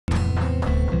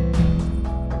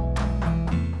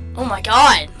my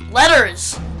god,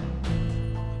 letters.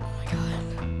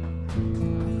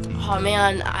 Oh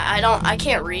man, I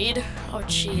can't read. Oh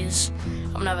jeez,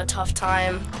 I'm gonna have a tough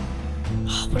time.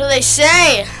 What do they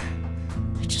say?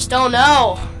 I just don't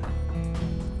know.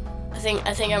 I think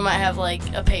I might have like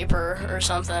a paper or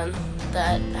something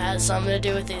that has something to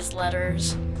do with these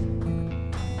letters.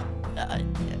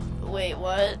 Wait,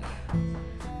 what?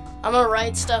 I'm gonna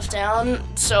write stuff down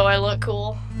so I look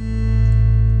cool.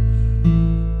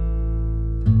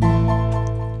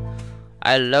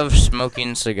 I love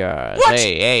smoking cigars. What?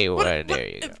 Hey, What? there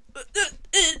you go.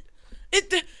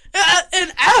 An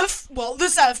F? Well,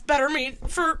 this F better mean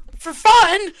for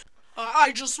fun.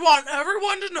 I just want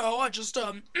everyone to know.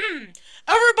 Everybody,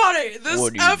 this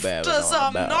What are you F babbling does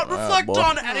on about, not reflect boy?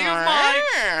 on any of my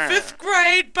 5th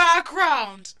grade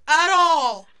background at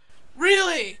all.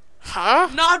 Really, Huh?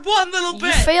 not one little You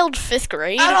bit failed 5th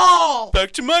grade? at all.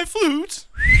 Back to my flute.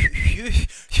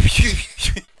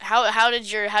 How did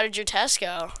your test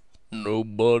go?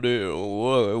 Nobody.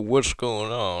 What's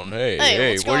going on?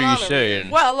 Hey, what's what going are on you over saying?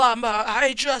 Well,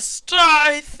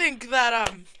 I think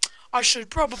that I should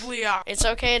probably It's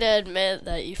okay to admit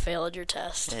that you failed your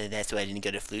test. That's why I didn't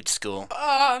go to flute school.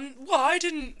 well, I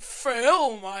didn't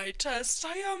fail my test.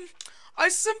 I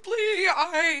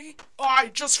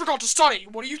just forgot to study.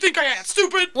 What do you think I am,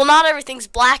 stupid? Well, not everything's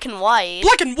black and white.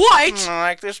 Black and white? I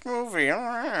like this movie.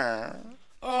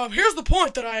 Here's the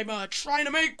point that I'm trying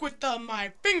to make with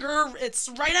my finger. It's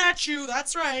right at you.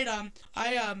 That's right. Yeah,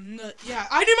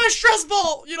 I need my stress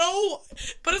ball, you know,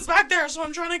 but it's back there, so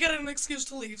I'm trying to get an excuse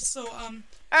to leave. So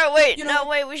Oh wait, you know, no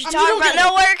wait, we should I'm talk gonna about get it.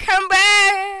 nowhere. Come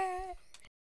back.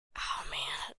 Oh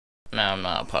man. Now I'm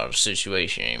not a part of the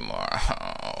situation anymore.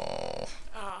 Oh.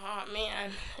 Oh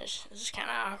man, this is kind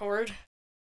of awkward.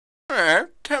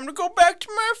 Time to go back to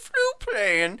my flute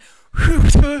playing.